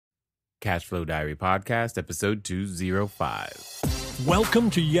Cashflow Diary Podcast, episode 205. Welcome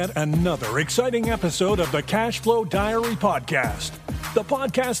to yet another exciting episode of the Cashflow Diary Podcast, the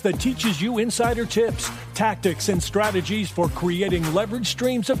podcast that teaches you insider tips, tactics, and strategies for creating leverage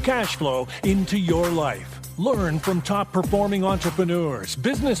streams of cash flow into your life. Learn from top-performing entrepreneurs,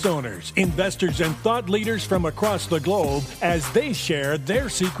 business owners, investors, and thought leaders from across the globe as they share their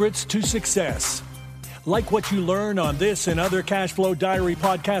secrets to success. Like what you learn on this and other Cashflow Diary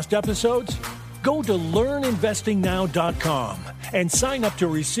podcast episodes? Go to learninvestingnow.com and sign up to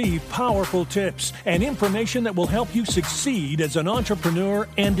receive powerful tips and information that will help you succeed as an entrepreneur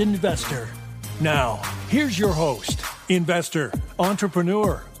and investor. Now, here's your host, investor,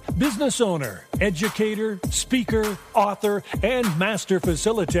 entrepreneur, business owner, educator, speaker, author, and master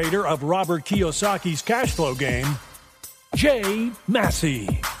facilitator of Robert Kiyosaki's cash flow game, Jay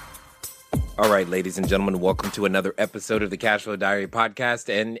Massey. All right, ladies and gentlemen, welcome to another episode of the Cashflow Diary Podcast.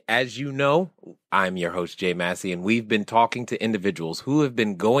 And as you know, I'm your host, Jay Massey, and we've been talking to individuals who have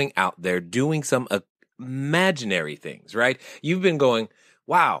been going out there doing some imaginary things, right? You've been going,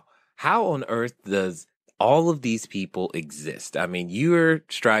 wow, how on earth does all of these people exist? I mean, you're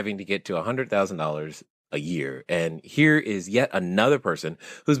striving to get to $100,000 a year, and here is yet another person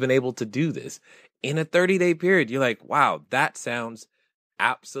who's been able to do this in a 30-day period. You're like, wow, that sounds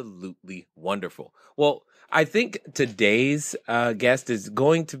absolutely wonderful. Well, I think today's guest is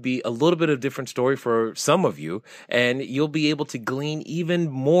going to be a little bit of a different story for some of you, and you'll be able to glean even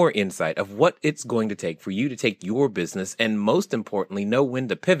more insight of what it's going to take for you to take your business and, most importantly, know when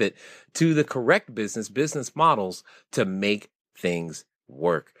to pivot to the correct business models to make things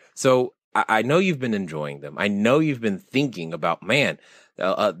work. So I know you've been enjoying them. I know you've been thinking about, man,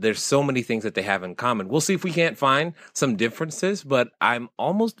 there's so many things that they have in common. We'll see if we can't find some differences, but I'm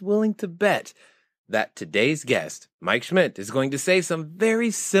almost willing to bet that today's guest, Mike Schmidt, is going to say some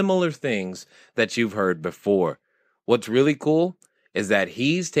very similar things that you've heard before. What's really cool is that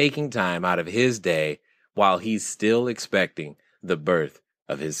he's taking time out of his day while he's still expecting the birth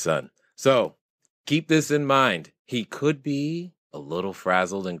of his son. So keep this in mind. He could be a little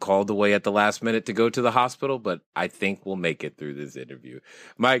frazzled and called away at the last minute to go to the hospital, but I think we'll make it through this interview.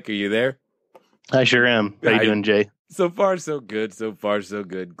 Mike, are you there? I sure am. How you doing, Jay? So far, so good. So far, so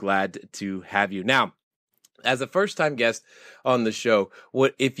good. Glad to have you. Now, as a first-time guest on the show,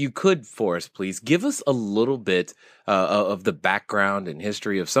 what if you could, for us, please, give us a little bit of the background and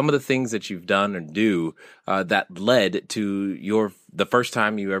history of some of the things that you've done and do that led to the first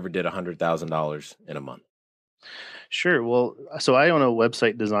time you ever did $100,000 in a month. Sure. Well, so I own a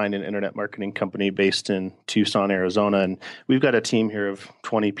website design and internet marketing company based in Tucson, Arizona, and we've got a team here of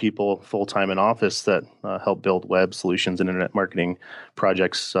 20 people full-time in office that help build web solutions and internet marketing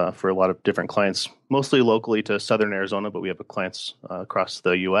projects for a lot of different clients, mostly locally to Southern Arizona, but we have clients across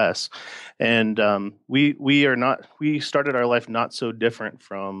the U.S. And we started our life not so different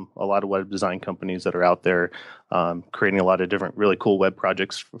from a lot of web design companies that are out there creating a lot of different really cool web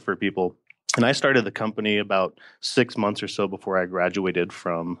projects for people. And I started the company about 6 months or so before I graduated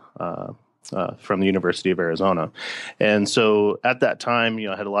from the University of Arizona. And so at that time,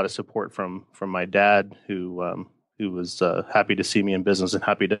 I had a lot of support from my dad, who was happy to see me in business and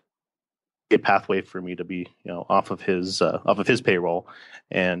happy to get a pathway for me to be, off of his payroll.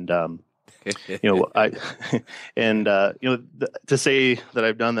 And to say that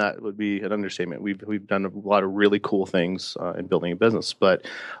I've done that would be an understatement. We've done a lot of really cool things in building a business, but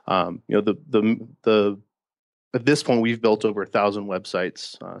at this point we've built over 1,000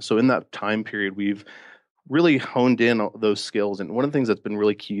 websites. So in that time period, we've really honed in those skills. And one of the things that's been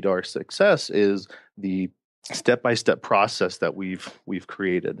really key to our success is the step-by-step process that we've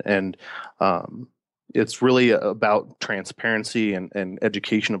created. And it's really about transparency and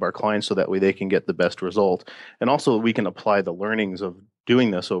education of our clients so that way they can get the best result. And also we can apply the learnings of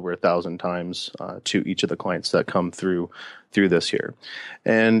doing this over 1,000 times to each of the clients that come through this here.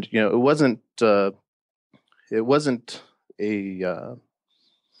 And, it wasn't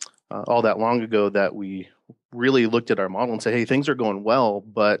all that long ago that we really looked at our model and said, hey, things are going well,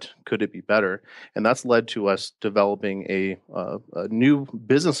 but could it be better? And that's led to us developing a new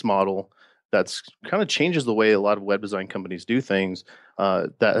business model that's kind of changes the way a lot of web design companies do things.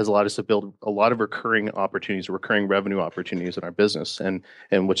 That has allowed us to build a lot of recurring revenue opportunities in our business, and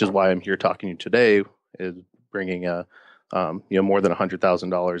which is why I'm here talking to you today, is bringing more than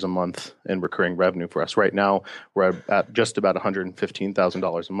 $100,000 a month in recurring revenue for us. Right now, we're at just about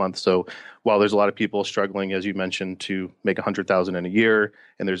 $115,000 a month. So while there's a lot of people struggling, as you mentioned, to make $100,000 in a year,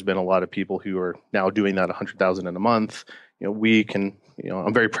 and there's been a lot of people who are now doing that $100,000 in a month, we can.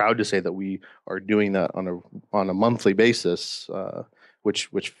 I'm very proud to say that we are doing that on a monthly basis which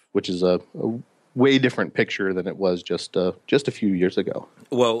is a way different picture than it was just a few years ago.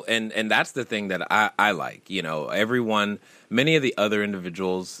 Well, and that's the thing that I like. Many of the other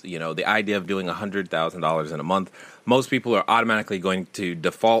individuals, the idea of doing $100,000 in a month, most people are automatically going to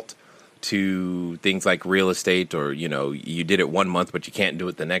default to things like real estate, or you did it 1 month but you can't do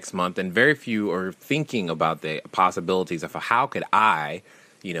it the next month, and very few are thinking about the possibilities of how could I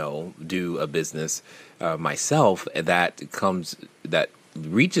do a business myself that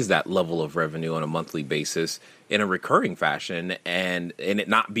reaches that level of revenue on a monthly basis in a recurring fashion, and it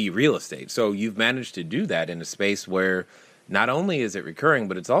not be real estate. So you've managed to do that in a space where not only is it recurring,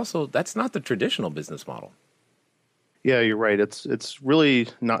 but that's not the traditional business model. Yeah, you're right. It's really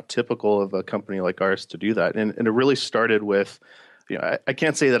not typical of a company like ours to do that, and it really started with, I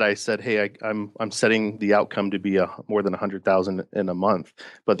can't say that I said, hey, I'm setting the outcome to be more than 100,000 in a month,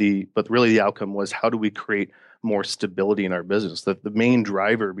 but really the outcome was, how do we create more stability in our business? The main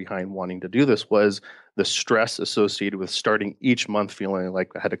driver behind wanting to do this was the stress associated with starting each month feeling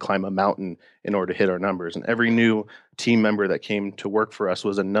like I had to climb a mountain in order to hit our numbers, and every new team member that came to work for us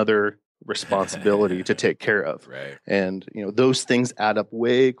was another responsibility to take care of. Right. And those things add up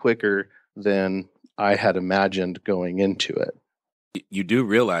way quicker than I had imagined going into it. You do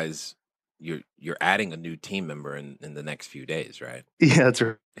realize you're adding a new team member in the next few days, right? Yeah, that's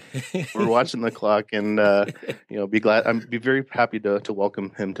right. We're watching the clock, and be very happy to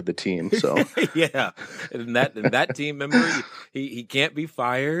welcome him to the team. So yeah, and that team member, he can't be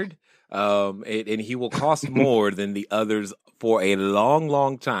fired, and he will cost more than the others for a long,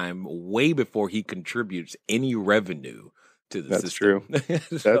 long time, way before he contributes any revenue to the system.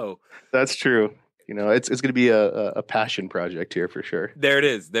 That's true. That's true. It's going to be a passion project here for sure. There it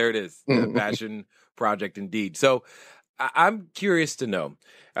is. A passion project indeed. So I'm curious to know,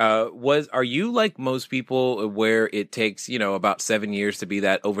 are you like most people where it takes, about 7 years to be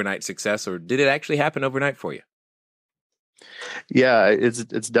that overnight success, or did it actually happen overnight for you? Yeah,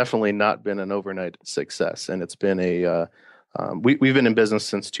 it's definitely not been an overnight success, and it's been we've been in business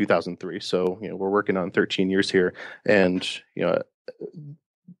since 2003. So, we're working on 13 years here, and,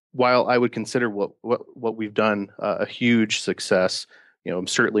 while I would consider what we've done a huge success, I'm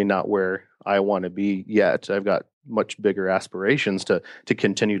certainly not where I want to be yet. I've got much bigger aspirations to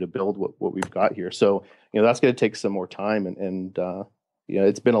continue to build what we've got here. So, that's going to take some more time, and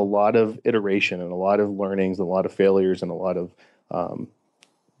it's been a lot of iteration and a lot of learnings, and a lot of failures, and a lot of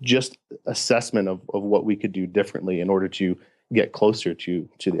just assessment of what we could do differently in order to get closer to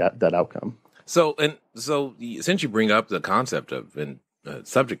that outcome. So since you bring up the concept of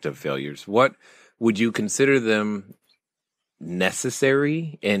subject of failures, what would you consider them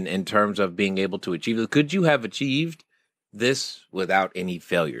necessary in terms of being able to achieve it? Could you have achieved this without any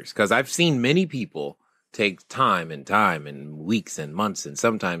failures? Because I've seen many people take time and weeks and months and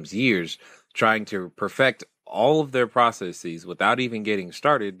sometimes years trying to perfect all of their processes without even getting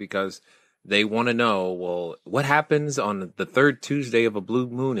started, because they want to know, well, what happens on the third Tuesday of a blue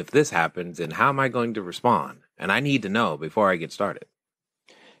moon if this happens, and how am I going to respond? And I need to know before I get started.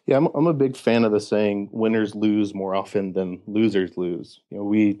 Yeah, I'm a big fan of the saying, winners lose more often than losers lose.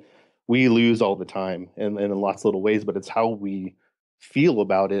 We lose all the time, and in lots of little ways, but it's how we feel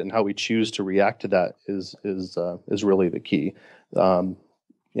about it and how we choose to react to that is really the key.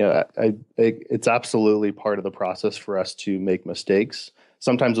 It's absolutely part of the process for us to make mistakes.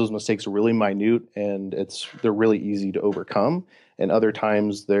 Sometimes those mistakes are really minute and they're really easy to overcome, and other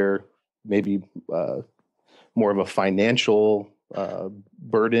times they're maybe more of a financial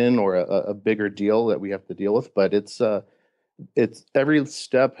burden or a bigger deal that we have to deal with. But it's every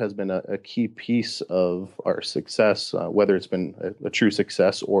step has been a key piece of our success, whether it's been a true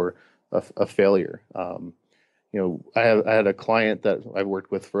success or a failure. I had a client that I've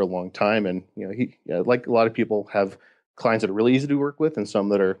worked with for a long time, and he, like a lot of people, have clients that are really easy to work with and some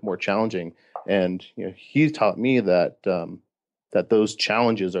that are more challenging. And he taught me that those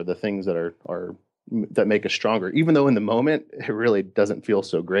challenges are the things that that make us stronger, even though in the moment it really doesn't feel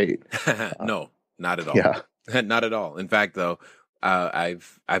so great. No, not at all. Yeah, not at all. In fact, though,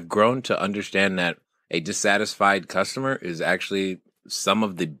 I've grown to understand that a dissatisfied customer is actually some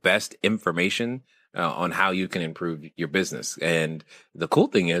of the best information on how you can improve your business. And the cool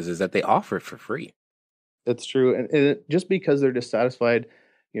thing is that they offer it for free. That's true. And just because they're dissatisfied,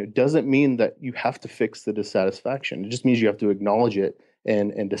 doesn't mean that you have to fix the dissatisfaction. It just means you have to acknowledge it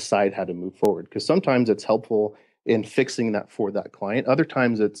and decide how to move forward. Because sometimes it's helpful in fixing that for that client. Other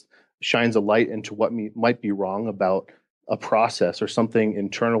times it shines a light into what might be wrong about a process or something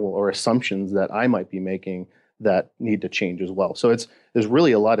internal or assumptions that I might be making that need to change as well. So there's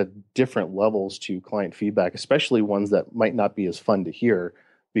really a lot of different levels to client feedback, especially ones that might not be as fun to hear,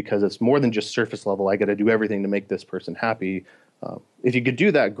 because it's more than just surface level. I got to do everything to make this person happy. If you could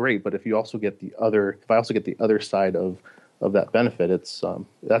do that, great. But if I also get the other side of that benefit,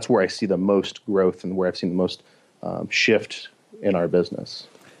 that's where I see the most growth and where I've seen the most shift in our business.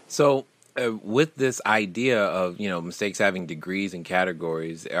 So with this idea of, mistakes having degrees and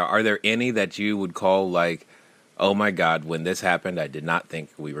categories, are there any that you would call like, oh my God, when this happened, I did not think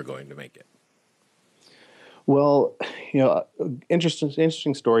we were going to make it? Well,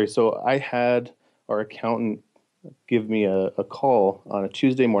 interesting story. So I had our accountant give me a call on a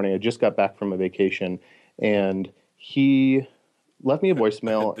Tuesday morning. I just got back from a vacation, and he left me a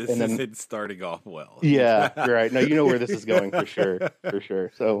voicemail. This and then isn't starting off well. Yeah, right. Now you know where this is going for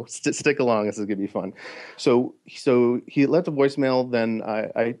sure. So stick along. This is gonna be fun. So he left a voicemail. Then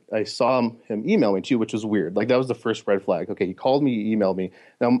I saw him email me too, which was weird. Like that was the first red flag. Okay, he called me, he emailed me.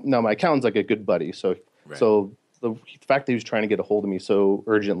 Now my accountant's like a good buddy. So Right. so the fact that he was trying to get a hold of me so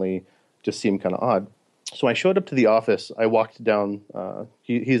urgently just seemed kind of odd. So I showed up to the office. I walked down.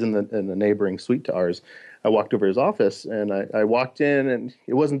 He's in the neighboring suite to ours. I walked over his office, and I walked in, and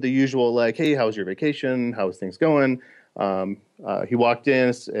it wasn't the usual like, "Hey, how's your vacation? How's things going?" He walked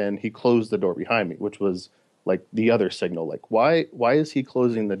in and he closed the door behind me, which was like the other signal. Like, why is he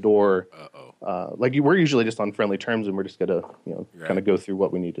closing the door? Like we're usually just on friendly terms, and we're just gonna kind of go through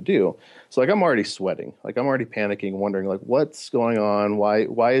what we need to do. So like I'm already sweating, like I'm already panicking, wondering like what's going on?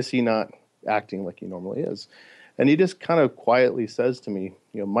 Why is he not acting like he normally is? And he just kind of quietly says to me,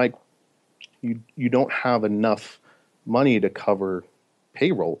 Mike, you don't have enough money to cover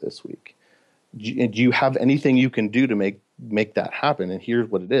payroll this week. Do you have anything you can do to make that happen? And here's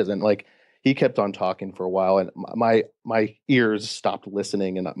what it is. And like he kept on talking for a while, and my ears stopped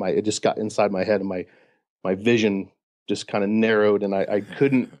listening, and it just got inside my head, and my vision just kind of narrowed, and I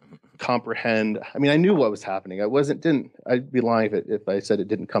couldn't comprehend. I mean, I knew what was happening. I'd be lying if I said it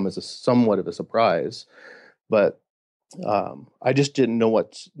didn't come as somewhat of a surprise, but I just didn't know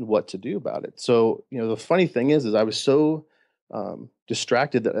what to do about it. So, the funny thing is I was so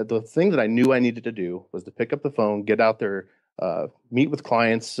distracted that the thing that I knew I needed to do was to pick up the phone, get out there, meet with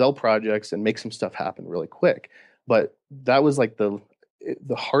clients, sell projects, and make some stuff happen really quick. But that was like the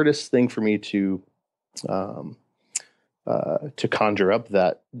hardest thing for me to conjure up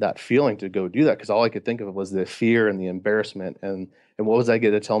that feeling to go do that, because all I could think of was the fear and the embarrassment and what was I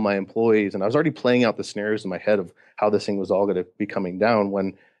going to tell my employees. And I was already playing out the scenarios in my head of how this thing was all going to be coming down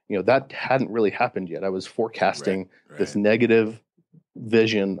when that hadn't really happened yet. I was forecasting this negative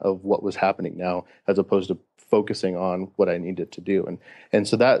vision of what was happening now, as opposed to focusing on what I needed to do. And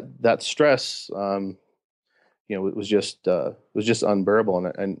so that stress, it was just unbearable.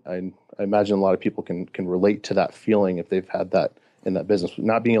 And I imagine a lot of people can relate to that feeling if they've had that in that business.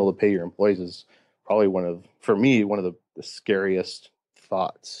 Not being able to pay your employees is probably one of the scariest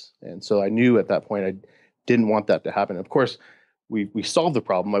thoughts. And so I knew at that point I didn't want that to happen. Of course, we solved the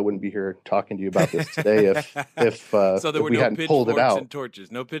problem. I wouldn't be here talking to you about this today if so there were we no hadn't pulled it out. And torches,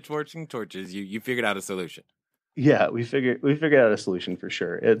 no pitchforks and torches. You figured out a solution. Yeah, we figured out a solution for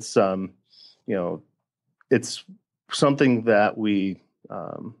sure. It's it's something that we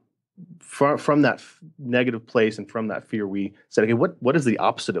from that negative place and from that fear, we said, okay, what is the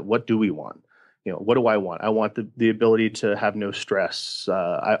opposite of what do we want? What do I want? I want the ability to have no stress.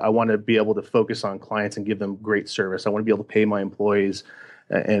 I want to be able to focus on clients and give them great service. I want to be able to pay my employees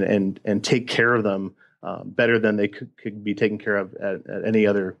and take care of them better than they could be taken care of at any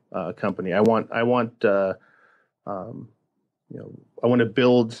other company. I want to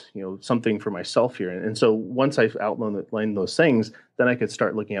build, something for myself here. And so once I've outlined those things, then I could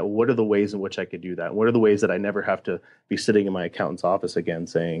start looking at what are the ways in which I could do that? What are the ways that I never have to be sitting in my accountant's office again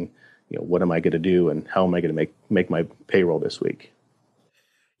saying, what am I going to do and how am I going to make my payroll this week?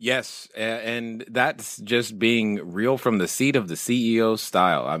 Yes, and that's just being real from the seat of the CEO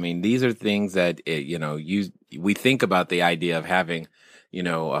style. I mean, these are things that, we think about the idea of having,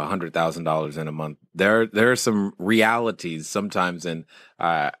 $100,000 in a month. There are some realities sometimes, and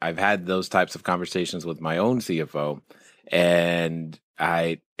I've had those types of conversations with my own CFO, and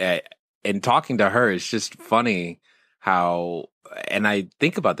in talking to her, it's just funny how, and I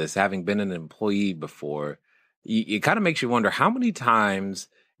think about this, having been an employee before, it kind of makes you wonder how many times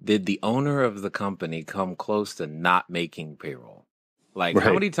did the owner of the company come close to not making payroll? Like,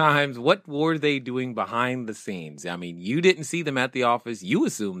 How many times, what were they doing behind the scenes? I mean, you didn't see them at the office. You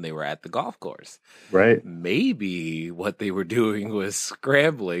assumed they were at the golf course. Right. Maybe what they were doing was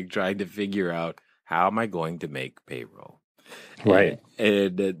scrambling, trying to figure out, how am I going to make payroll? Right.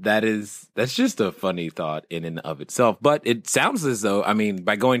 And that's just a funny thought in and of itself. But it sounds as though, I mean,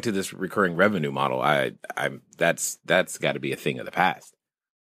 by going to this recurring revenue model, that's got to be a thing of the past.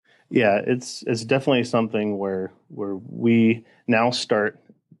 Yeah, it's definitely something where we now start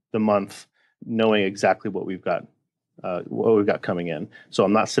the month knowing exactly what we've got coming in. So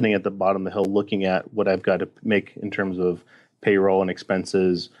I'm not sitting at the bottom of the hill looking at what I've got to make in terms of payroll and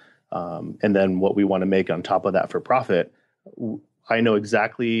expenses, and then what we want to make on top of that for profit. I know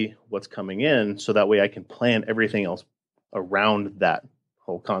exactly what's coming in, so that way I can plan everything else around that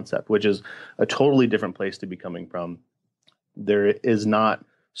whole concept, which is a totally different place to be coming from. There is not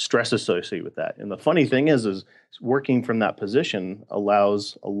stress associated with that. And the funny thing is working from that position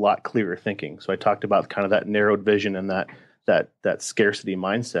allows a lot clearer thinking. So I talked about kind of that narrowed vision and that scarcity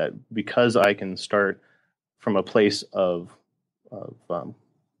mindset, because I can start from a place of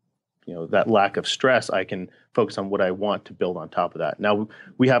that lack of stress. I can focus on what I want to build on top of that. Now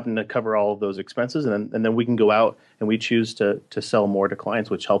we happen to cover all of those expenses, and then we can go out and we choose to sell more to clients,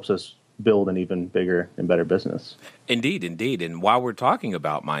 which helps us build an even bigger and better business. Indeed. And while we're talking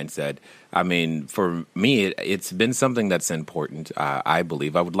about mindset, I mean, for me, it's been something that's important, I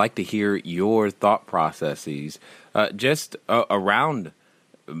believe. I would like to hear your thought processes just around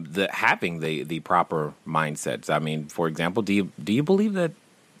having the proper mindsets. I mean, for example, do you believe that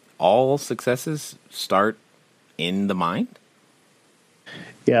all successes start in the mind?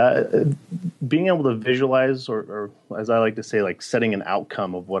 Yeah, being able to visualize, or as I like to say, like setting an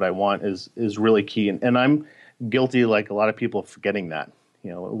outcome of what I want is really key. And I'm guilty, like a lot of people, of forgetting that.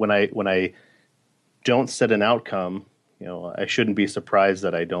 When I don't set an outcome, I shouldn't be surprised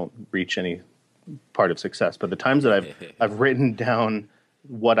that I don't reach any part of success. But the times that I've written down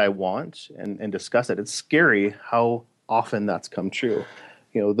what I want and discuss it, it's scary how often that's come true.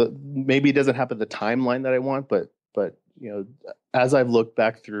 Maybe it doesn't happen the timeline that I want, but as I've looked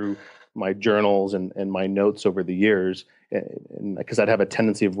back through my journals and my notes over the years, and because I'd have a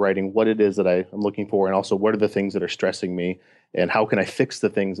tendency of writing what it is that I'm looking for, and also what are the things that are stressing me, and how can I fix the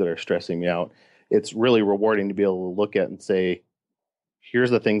things that are stressing me out. It's really rewarding to be able to look at and say,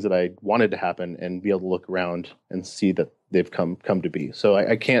 here's the things that I wanted to happen, and be able to look around and see that they've come to be. So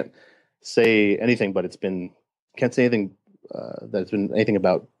I can't say anything, but can't say anything that's been anything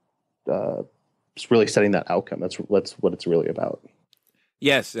about just really setting that outcome. That's what it's really about.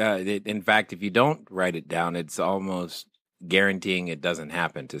 Yes. In fact, if you don't write it down, it's almost guaranteeing it doesn't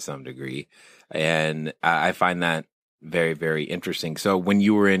happen to some degree. And I find that very, very interesting. So when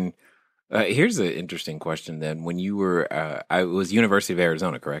you were in, here's an interesting question then. When you were, it was University of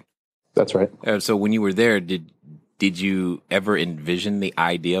Arizona, correct? That's right. So when you were there, did you ever envision the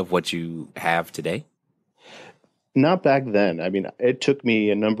idea of what you have today? Not back then. I mean, it took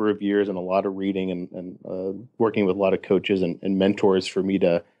me a number of years and a lot of reading and working with a lot of coaches and mentors for me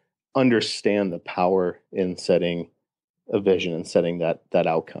to understand the power in setting a vision and setting that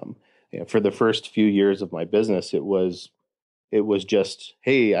outcome. For the first few years of my business, it was just,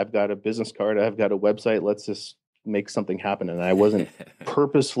 hey, I've got a business card, I've got a website, let's just make something happen. And I wasn't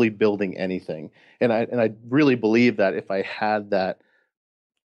purposefully building anything. And I really believe that if I had that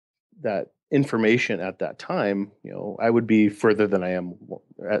information at that time, I would be further than I am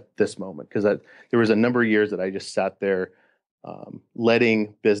at this moment, because there was a number of years that I just sat there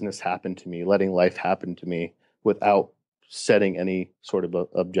letting business happen to me, letting life happen to me without setting any sort of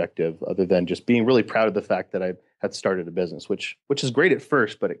objective other than just being really proud of the fact that I had started a business, which is great at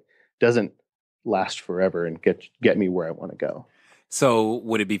first, but it doesn't last forever and get me where I want to go. So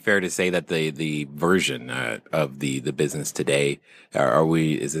would it be fair to say that the version of the business today,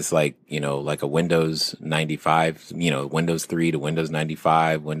 is this like a Windows 95, Windows 3 to Windows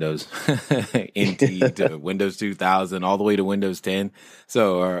 95, Windows NT to Windows 2000, all the way to Windows 10?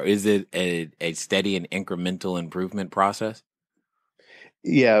 So is it a steady and incremental improvement process?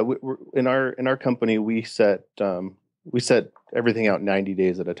 Yeah, we're, in our company, we set everything out 90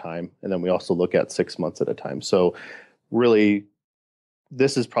 days at a time, and then we also look at 6 months at a time. So really,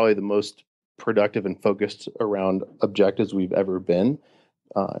 this is probably the most productive and focused around objectives we've ever been.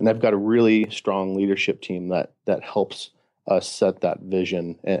 And I've got a really strong leadership team that helps us set that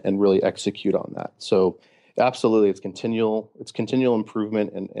vision and really execute on that. So absolutely, it's continual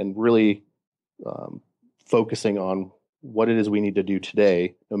improvement and really focusing on what it is we need to do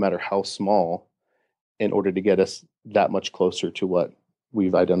today, no matter how small, in order to get us that much closer to what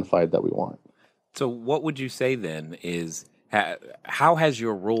we've identified that we want. So what would you say then is, how has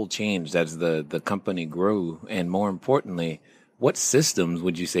your role changed as the company grew? And more importantly, what systems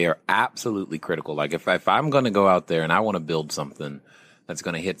would you say are absolutely critical? Like if I'm going to go out there and I want to build something that's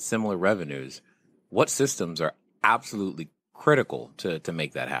going to hit similar revenues, what systems are absolutely critical to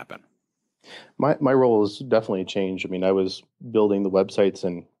make that happen? My role has definitely changed. I mean, I was building the websites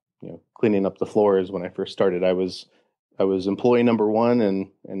and cleaning up the floors when I first started. I was employee number one,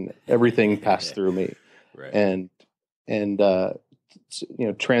 and everything passed through me. Right. And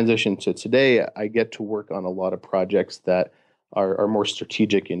transition to today, I get to work on a lot of projects that are more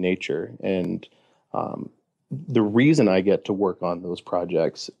strategic in nature. And the reason I get to work on those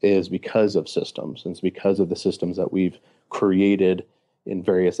projects is because of systems, and it's because of the systems that we've created in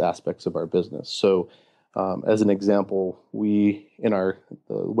various aspects of our business. So, as an example, we in the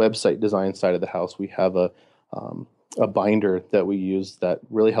website design side of the house, we have a binder that we use that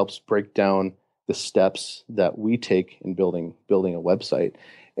really helps break down the steps that we take in building a website.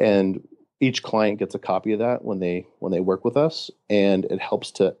 And each client gets a copy of that when they work with us, and it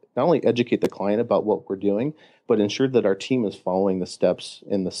helps to not only educate the client about what we're doing, but ensure that our team is following the steps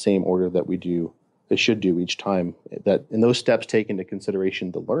in the same order that it should do each time. And those steps take into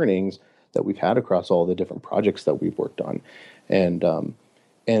consideration the learnings that we've had across all the different projects that we've worked on. And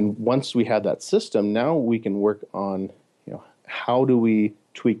once we have that system, now we can work on how do we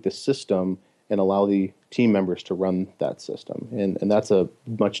tweak the system and allow the team members to run that system. And that's a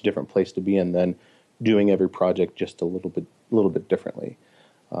much different place to be in than doing every project just a little bit differently.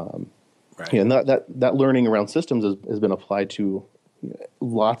 Right. And that learning around systems has been applied to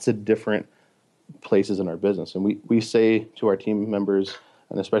lots of different places in our business. And we say to our team members,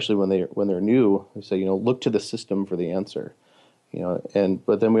 and especially when they're new, we say, look to the system for the answer.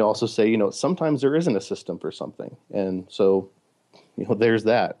 But then we also say, sometimes there isn't a system for something. And so there's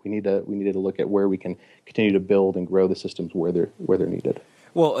that. We need to look at where we can continue to build and grow the systems where they're needed.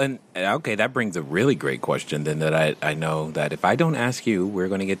 Well, and okay, that brings a really great question then that I know that if I don't ask you, we're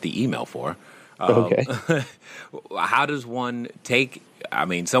going to get the email for. Okay. How does one take,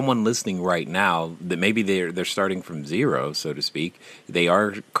 someone listening right now that maybe they're starting from zero, so to speak. They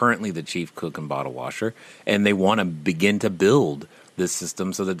are currently the chief cook and bottle washer, and they want to begin to build this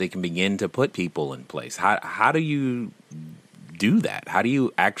system so that they can begin to put people in place. How do you do that? How do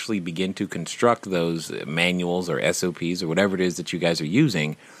you actually begin to construct those manuals or SOPs or whatever it is that you guys are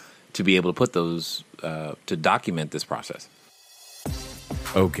using to be able to put those, to document this process?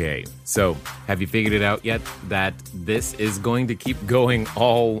 Okay, so have you figured it out yet that this is going to keep going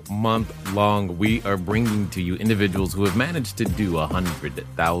all month long? We are bringing to you individuals who have managed to do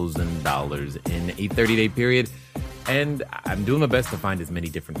 $100,000 in a 30-day period, and I'm doing my best to find as many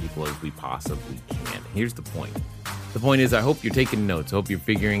different people as we possibly can. Here's the point. The point is, I hope you're taking notes. I hope you're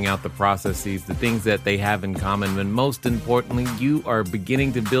figuring out the processes, the things that they have in common, and most importantly, you are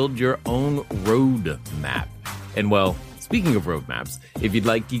beginning to build your own road map. And well, speaking of roadmaps, if you'd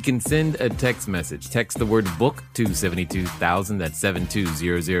like, you can send a text message. Text the word book to 72,000. That's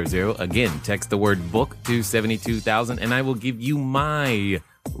 72000. Again, text the word book to 72,000, and I will give you my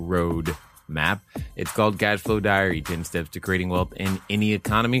road map. It's called Cashflow Diary, 10 Steps to Creating Wealth in Any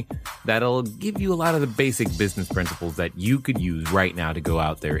Economy. That'll give you a lot of the basic business principles that you could use right now to go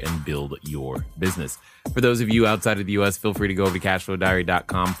out there and build your business. For those of you outside of the U.S., feel free to go over to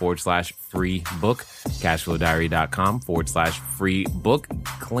cashflowdiary.com/free book, cashflowdiary.com/free book.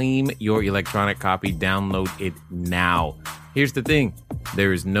 Claim your electronic copy, download it now. Here's the thing.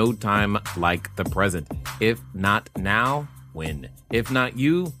 There is no time like the present. If not now, when? If not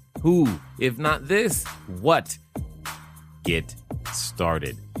you, who? If not this, what? Get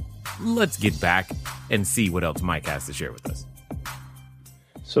started. Let's get back and see what else Mike has to share with us.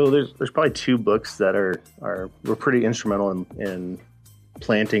 So there's probably two books that were pretty instrumental in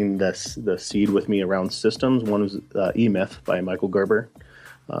planting the seed with me around systems. One was E-Myth by Michael Gerber,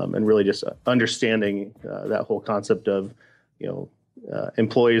 and really just understanding that whole concept of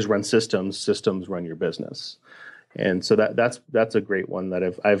employees run systems, systems run your business. And so that's a great one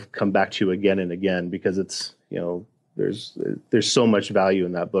that I've come back to again and again, because it's there's so much value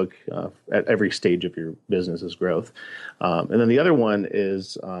in that book at every stage of your business's growth. And then the other one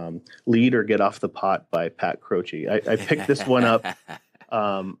is Lead or Get Off the Pot by Pat Croce. I picked this one up.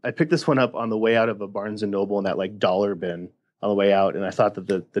 I picked this one up on the way out of a Barnes and Noble in that dollar bin on the way out, and I thought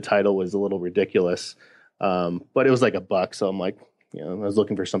that the title was a little ridiculous, but it was like $1, so I'm like, I was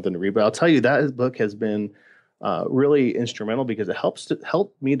looking for something to read. But I'll tell you, that book has been really instrumental, because it helped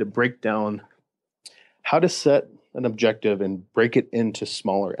me to break down how to set an objective and break it into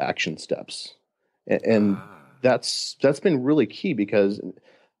smaller action steps. And that's been really key, because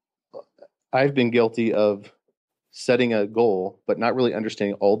I've been guilty of setting a goal, but not really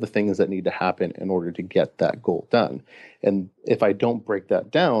understanding all the things that need to happen in order to get that goal done. And if I don't break that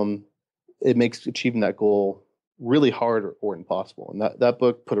down, it makes achieving that goal really hard or impossible. And that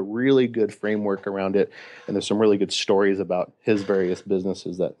book put a really good framework around it. And there's some really good stories about his various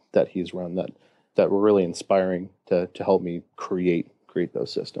businesses that he's run that were really inspiring to help me create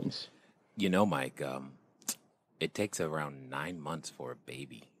those systems. Mike, it takes around 9 months for a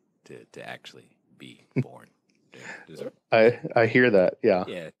baby to actually be born. I hear that. Yeah.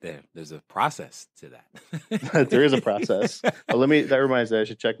 Yeah. There's a process to that. There is a process. That reminds me, I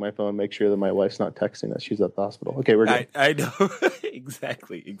should check my phone, make sure that my wife's not texting us. She's at the hospital. Okay, we're good. I know.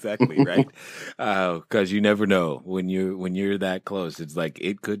 Exactly. Right. Cause you never know when you're that close. It's like,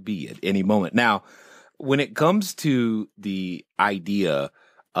 it could be at any moment. Now, when it comes to the idea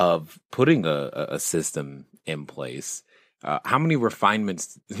of putting a system in place, how many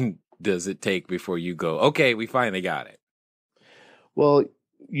refinements does it take before you go, okay, we finally got it? Well,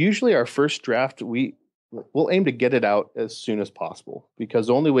 usually our first draft, we'll aim to get it out as soon as possible, because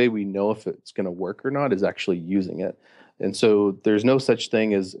the only way we know if it's going to work or not is actually using it. And so there's no such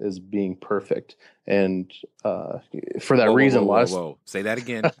thing as being perfect. And for that reason, whoa. Say that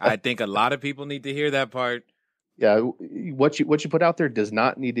again. I think a lot of people need to hear that part. Yeah, what you put out there does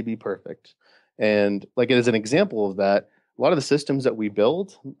not need to be perfect. And like, as an example of that, a lot of the systems that we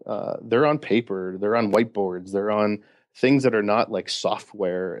build, they're on paper, they're on whiteboards, they're on things that are not like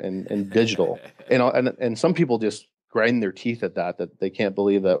software and digital. And some people just grind their teeth at that they can't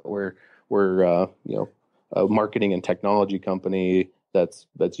believe that we're a marketing and technology company that's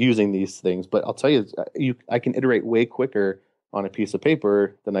using these things. But I'll tell you, I can iterate way quicker on a piece of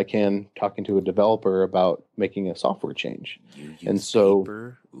paper than I can talking to a developer about making a software change. You use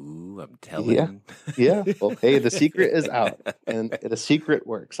paper? Ooh, I'm telling. Yeah. Well, hey, the secret is out, and the secret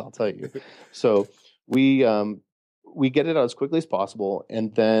works. I'll tell you. So we get it out as quickly as possible,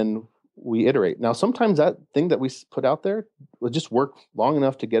 and then we iterate. Now, sometimes that thing that we put out there will just work long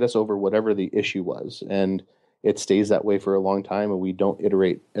enough to get us over whatever the issue was, and it stays that way for a long time, and we don't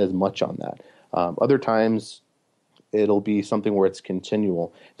iterate as much on that. Other times, it'll be something where it's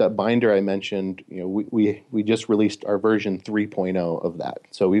continual. That binder I mentioned, we just released our version 3.0 of that.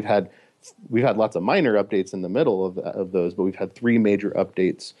 So we've had lots of minor updates in the middle of those, but we've had 3 major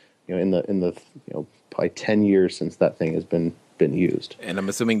updates, in the probably 10 years since that thing has been used. And I'm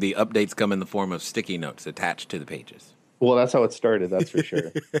assuming the updates come in the form of sticky notes attached to the pages. Well, that's how it started. That's for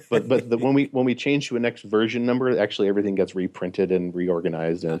sure. But when we change to a next version number, actually everything gets reprinted and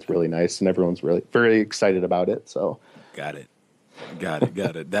reorganized, and it's really nice, and everyone's really very excited about it. So, got it.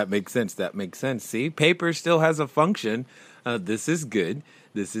 That makes sense. See, paper still has a function. This is good.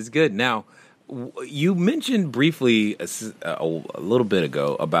 Now, you mentioned briefly a little bit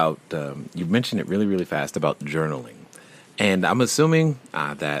ago about you mentioned it really, really fast about journaling, and I'm assuming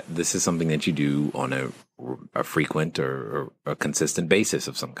that this is something that you do on a frequent or a consistent basis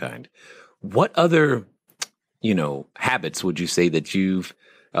of some kind. What other, habits would you say that you've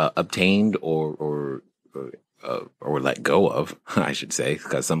obtained or let go of, I should say,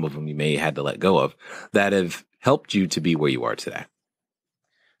 because some of them you may have had to let go of, that have helped you to be where you are today?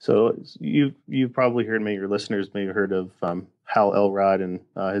 So you've probably heard, your listeners may have heard of Hal Elrod and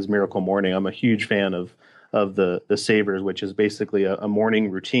his Miracle Morning. I'm a huge fan of the Savers, which is basically a morning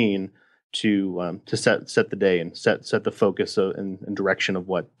routine to set the day and set the focus and direction of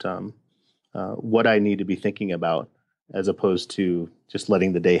what I need to be thinking about, as opposed to just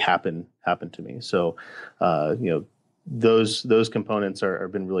letting the day happen to me. So, those components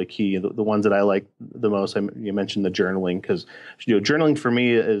have been really key. The ones that I like the most, you mentioned the journaling, because journaling for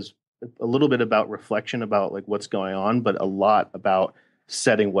me is a little bit about reflection about like what's going on, but a lot about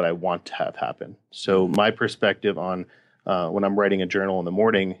setting what I want to have happen. So my perspective on when I'm writing a journal in the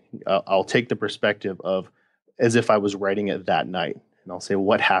morning, I'll take the perspective of as if I was writing it that night, and I'll say,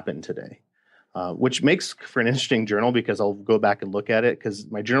 what happened today? Which makes for an interesting journal, because I'll go back and look at it, because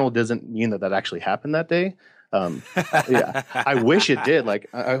my journal doesn't mean that actually happened that day. Yeah, I wish it did. Like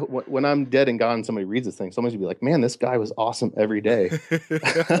when I'm dead and gone, somebody reads this thing, somebody's gonna be like, man, this guy was awesome every day.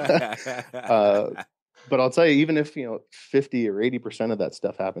 But I'll tell you, even if 50 or 80% of that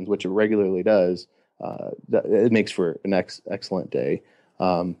stuff happens, which it regularly does, it makes for an excellent day.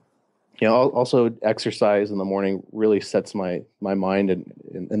 Also exercise in the morning really sets my mind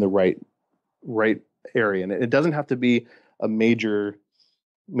in the right area, and it doesn't have to be a major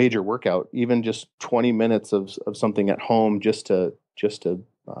workout. Even just 20 minutes of something at home, just to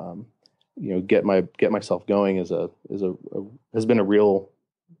get myself going has been a real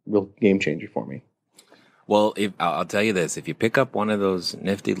game changer for me. Well, if I'll tell you this, if you pick up one of those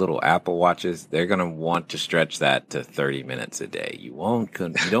nifty little Apple Watches, they're going to want to stretch that to 30 minutes a day. You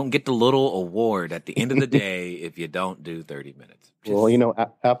don't get the little award at the end of the day if you don't do 30 minutes.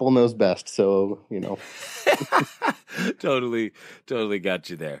 Well, Apple knows best, so Totally got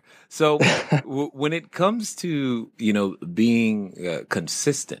you there. So when it comes to, being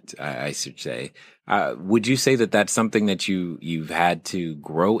consistent, I should say, would you say that that's something that you've had to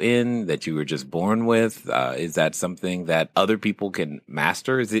grow in, that you were just born with? Is that something that other people can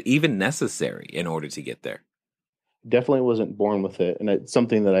master? Is it even necessary in order to get there? Definitely wasn't born with it, and it's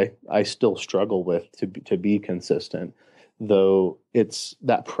something that I still struggle with to be consistent. Though it's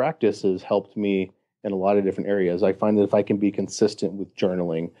that practice has helped me in a lot of different areas. I find that if I can be consistent with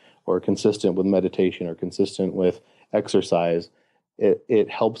journaling, or consistent with meditation, or consistent with exercise, it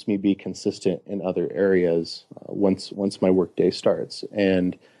helps me be consistent in other areas once my workday starts,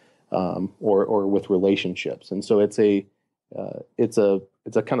 and or with relationships. And so it's a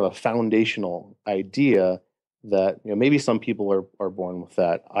kind of a foundational idea that maybe some people are born with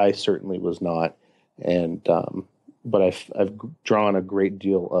that. I certainly was not, and but I've drawn a great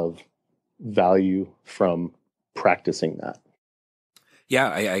deal of value from practicing that. Yeah,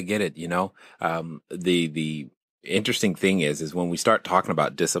 I get it. The interesting thing is when we start talking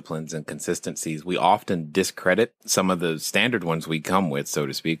about disciplines and consistencies, we often discredit some of the standard ones we come with, so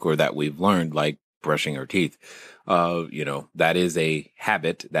to speak, or that we've learned, like brushing our teeth. That is a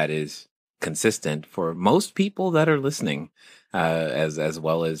habit that is consistent for most people that are listening, as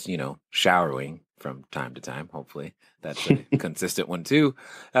well as, showering from time to time. Hopefully that's a consistent one too.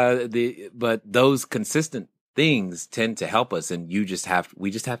 But those consistent things tend to help us, and we just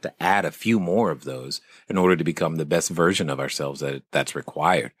have to add a few more of those in order to become the best version of ourselves that's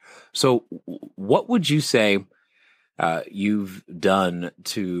required. So what would you say you've done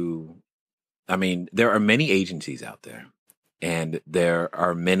there are many agencies out there, and there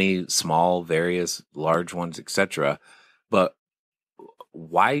are many small, various large ones, etc. But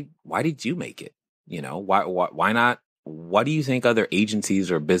why did you make it? Why not? What do you think other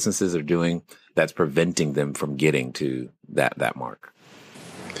agencies or businesses are doing that's preventing them from getting to that mark?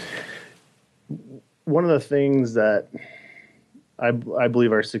 One of the things that I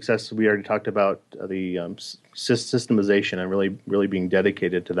believe our success, we already talked about the systemization and really being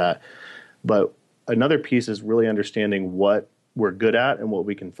dedicated to that. But another piece is really understanding what we're good at and what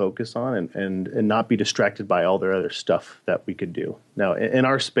we can focus on, and not be distracted by all the other stuff that we could do. Now, in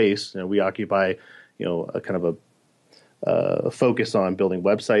our space, we occupy, a kind of a focus on building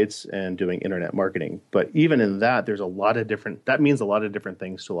websites and doing internet marketing. But even in that, that means a lot of different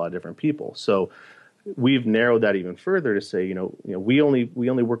things to a lot of different people. So we've narrowed that even further to say, we only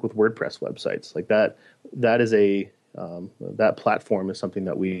work with WordPress websites like that. That is that platform is something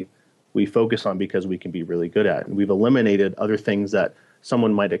that we focus on because we can be really good at, and we've eliminated other things that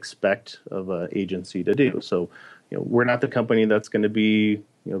someone might expect of an agency to do. So, we're not the company that's going to be,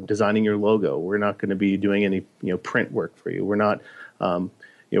 designing your logo. We're not going to be doing any, print work for you. We're not,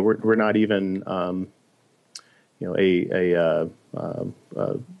 we're not even,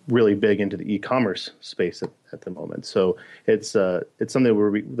 really big into the e-commerce space at the moment. So it's something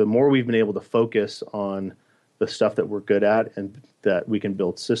where the more we've been able to focus on the stuff that we're good at and that we can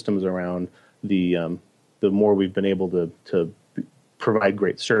build systems around, the more we've been able to provide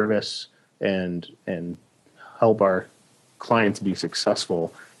great service and help our clients be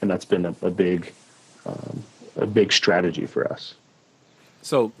successful. And that's been a big strategy for us.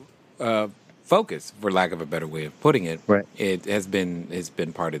 So, focus, for lack of a better way of putting it, right. It has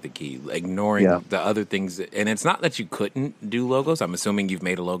been part of the key. Ignoring the other things, and it's not that you couldn't do logos. I'm assuming you've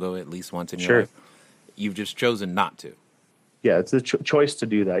made a logo at least once in your life. You've just chosen not to. Yeah, it's a choice to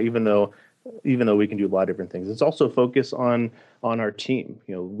do that, even though we can do a lot of different things. It's also focus on our team.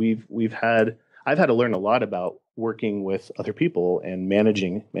 I've had to learn a lot about working with other people and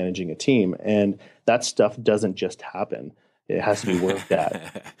managing a team, and that stuff doesn't just happen. It has to be worked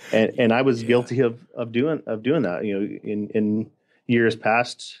at. And I was guilty of doing that. In years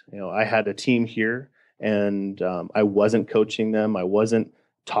past, I had a team here, and I wasn't coaching them. I wasn't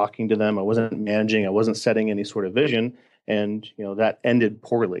talking to them. I wasn't managing. I wasn't setting any sort of vision, and that ended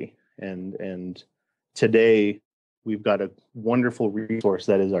poorly. And today we've got a wonderful resource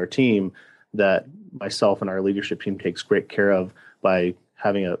that is our team, that myself and our leadership team takes great care of by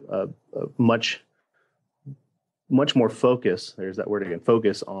having a much more focus. There's that word again,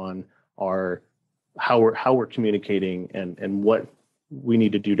 focus on how we're communicating and what we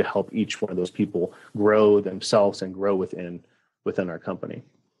need to do to help each one of those people grow themselves and grow within our company.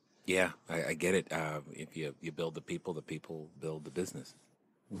 Yeah, I get it. If you build the people build the business.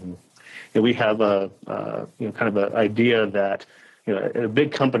 Mm-hmm. And we have kind of an idea that, in a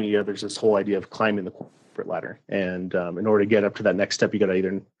big company, there's this whole idea of climbing the corporate ladder. And in order to get up to that next step, you got to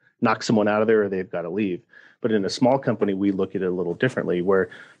either knock someone out of there or they've got to leave. But in a small company, we look at it a little differently, where,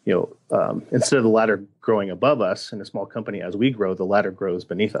 instead of the ladder growing above us in a small company, as we grow, the ladder grows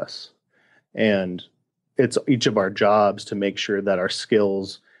beneath us. And it's each of our jobs to make sure that our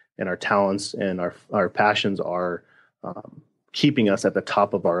skills and our talents and our passions are keeping us at the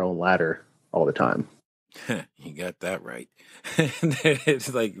top of our own ladder all the time. You got that right.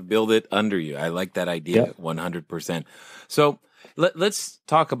 It's like build it under you. I like that idea 100%. So let's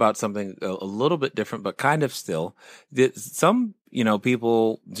talk about something a little bit different, but kind of still. Some,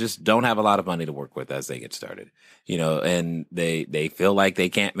 people just don't have a lot of money to work with as they get started, and they feel like they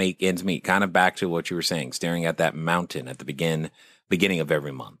can't make ends meet. Kind of back to what you were saying, staring at that mountain at the beginning of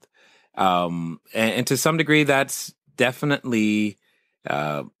every month. And to some degree, that's definitely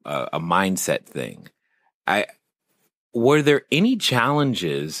a mindset thing. Were there any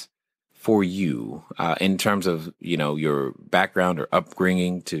challenges for you in terms of your background or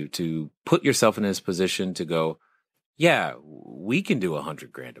upbringing to put yourself in this position to go, yeah, we can do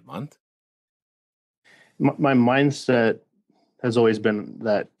 $100,000 a month? My mindset has always been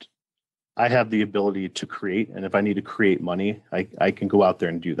that I have the ability to create, and if I need to create money, I can go out there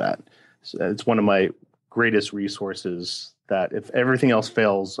and do that. So it's one of my greatest resources. That if everything else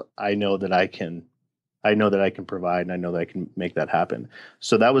fails, I know that I can provide, and I know that I can make that happen.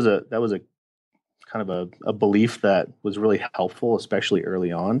 So that was a kind of a belief that was really helpful, especially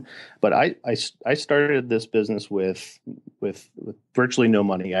early on. But I started this business with virtually no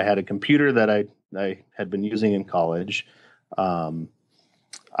money. I had a computer that I had been using in college.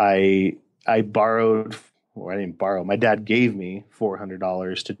 I borrowed, or I didn't borrow. My dad gave me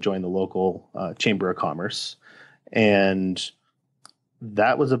 $400 to join the local Chamber of Commerce, and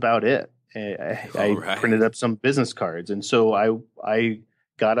that was about it. I printed up some business cards. And so I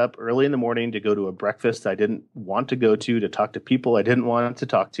got up early in the morning to go to a breakfast I didn't want to go to talk to people I didn't want to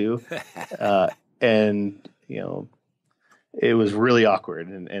talk to. And, it was really awkward.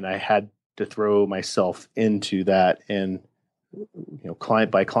 And I had to throw myself into that. And,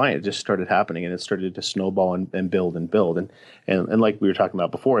 client by client, it just started happening, and it started to snowball and build and build. And like we were talking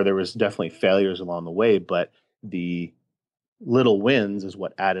about before, there was definitely failures along the way, but the little wins is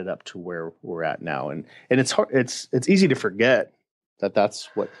what added up to where we're at now. And it's hard. It's easy to forget that that's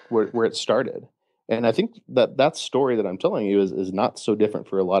where it started. And I think that story that I'm telling you is not so different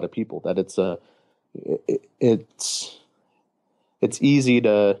for a lot of people. That it's easy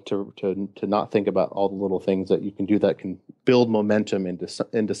to not think about all the little things that you can do that can build momentum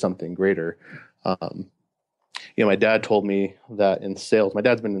into something greater. My dad told me that in sales, my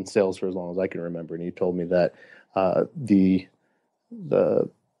dad's been in sales for as long as I can remember, and he told me that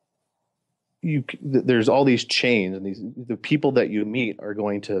there's all these chains, and the people that you meet are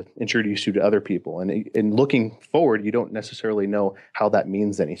going to introduce you to other people. And looking forward, you don't necessarily know how that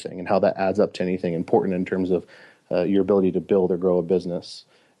means anything and how that adds up to anything important in terms of your ability to build or grow a business.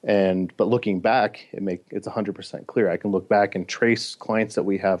 But looking back, it's 100% clear. I can look back and trace clients that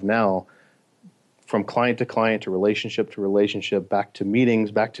we have now, from client to client, to relationship, back to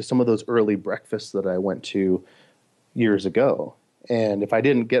meetings, back to some of those early breakfasts that I went to years ago. And if I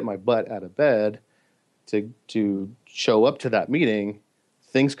didn't get my butt out of bed to show up to that meeting,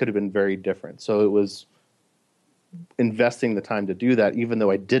 things could have been very different. So it was investing the time to do that, even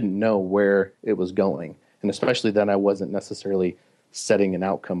though I didn't know where it was going. And especially then, I wasn't necessarily setting an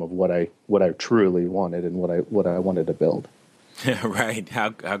outcome of what I truly wanted and what I wanted to build. Right. How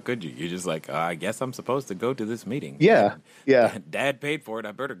could you? You're just like, I guess I'm supposed to go to this meeting. Yeah. Dad paid for it.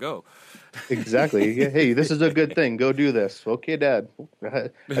 I better go. Exactly. Yeah, hey, this is a good thing. Go do this. Okay, Dad. I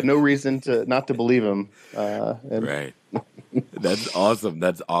had no reason not to believe him. Right. That's awesome.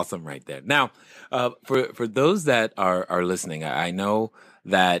 That's awesome right there. Now, for those that are listening, I know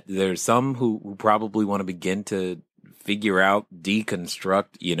that there's some who probably want to begin to figure out,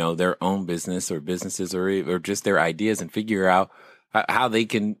 deconstruct, their own business or businesses or just their ideas, and figure out how they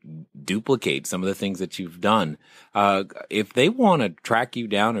can duplicate some of the things that you've done. If they want to track you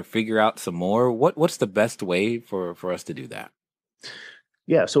down or figure out some more, what's the best way for us to do that?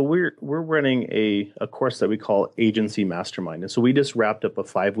 Yeah, so we're running a course that we call Agency Mastermind. And so we just wrapped up a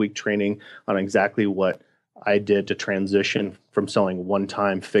 5-week training on exactly what I did to transition from selling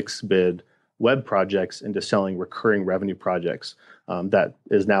one-time fixed bid web projects into selling recurring revenue projects that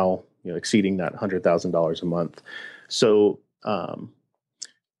is now exceeding that $100,000 a month. So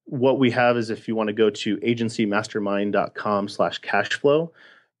what we have is, if you want to go to agencymastermind.com/cashflow,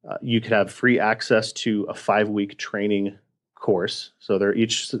 you could have free access to a 5-week training course. So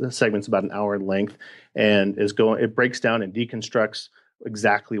each segment's about an hour in length, and it breaks down and deconstructs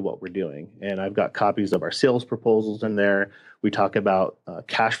exactly what we're doing. And I've got copies of our sales proposals in there. We talk about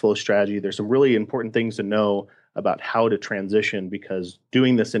cash flow strategy. There's some really important things to know about how to transition, because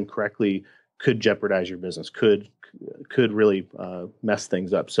doing this incorrectly could jeopardize your business, could really mess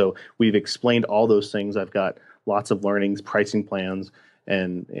things up. So we've explained all those things. I've got lots of learnings, pricing plans,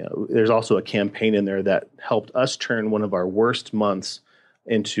 and there's also a campaign in there that helped us turn one of our worst months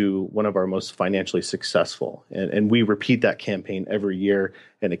into one of our most financially successful. And we repeat that campaign every year,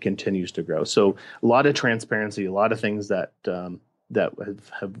 and it continues to grow. So a lot of transparency, a lot of things that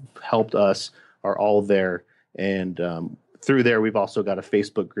have helped us are all there. And through there, we've also got a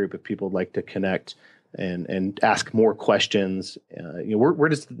Facebook group if people would like to connect and ask more questions. We're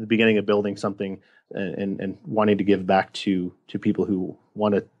just at the beginning of building something and wanting to give back to people who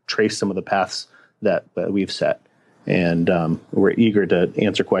want to trace some of the paths that we've set. And we're eager to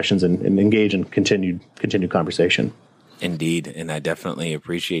answer questions and engage in continued conversation. Indeed. And I definitely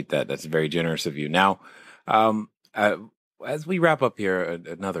appreciate that. That's very generous of you. Now, as we wrap up here,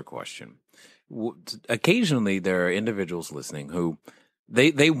 another question. Occasionally there are individuals listening who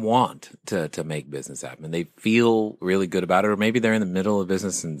they want to make business happen. They feel really good about it, or maybe they're in the middle of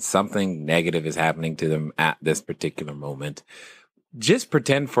business and something negative is happening to them at this particular moment. Just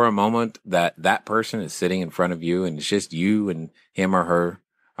pretend for a moment that that person is sitting in front of you and it's just you and him or her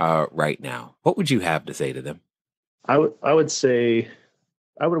right now. What would you have to say to them? I would say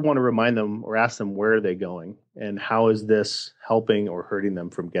I would want to remind them or ask them, where are they going and how is this helping or hurting them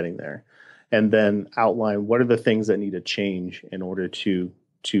from getting there? And then outline what are the things that need to change in order to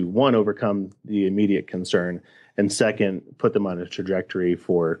one, overcome the immediate concern, and second, put them on a trajectory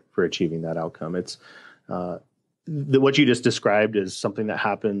for achieving that outcome. It's what you just described is something that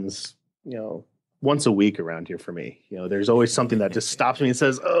happens, once a week around here for me. There's always something that just stops me and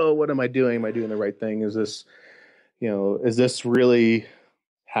says, "Oh, what am I doing? Am I doing the right thing? Is this really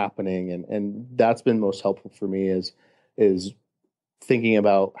happening?" And that's been most helpful for me is thinking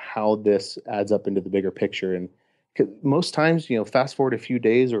about how this adds up into the bigger picture. And most times, fast forward a few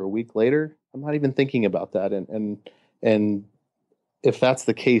days or a week later, I'm not even thinking about that. And if that's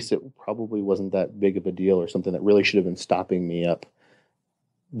the case, it probably wasn't that big of a deal or something that really should have been stopping me up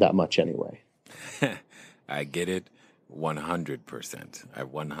that much anyway. I get it 100%.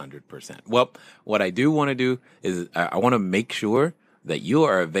 100%. Well, what I do want to do is I want to make sure that you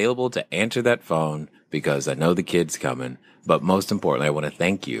are available to answer that phone, because I know the kid's coming. But most importantly, I want to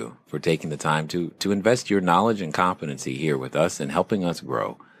thank you for taking the time to invest your knowledge and competency here with us and helping us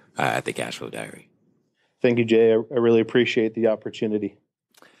grow at the Cashflow Diary. Thank you, Jay. I really appreciate the opportunity.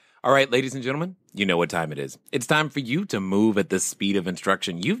 All right, ladies and gentlemen, you know what time it is. It's time for you to move at the speed of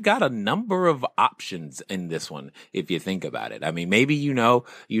instruction. You've got a number of options in this one, if you think about it. I mean, maybe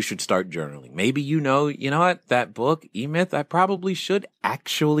you should start journaling. Maybe you know what, that book, E-Myth, I probably should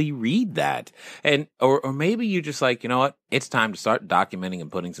actually read that. And or maybe you just like, you know what, it's time to start documenting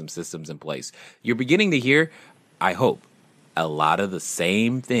and putting some systems in place. You're beginning to hear, I hope, a lot of the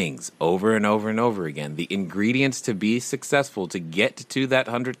same things over and over and over again. The ingredients to be successful, to get to that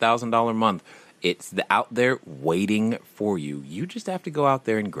 $100,000 month, it's out there waiting for you. You just have to go out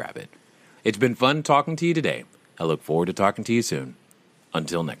there and grab it. It's been fun talking to you today. I look forward to talking to you soon.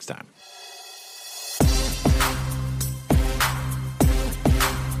 Until next time.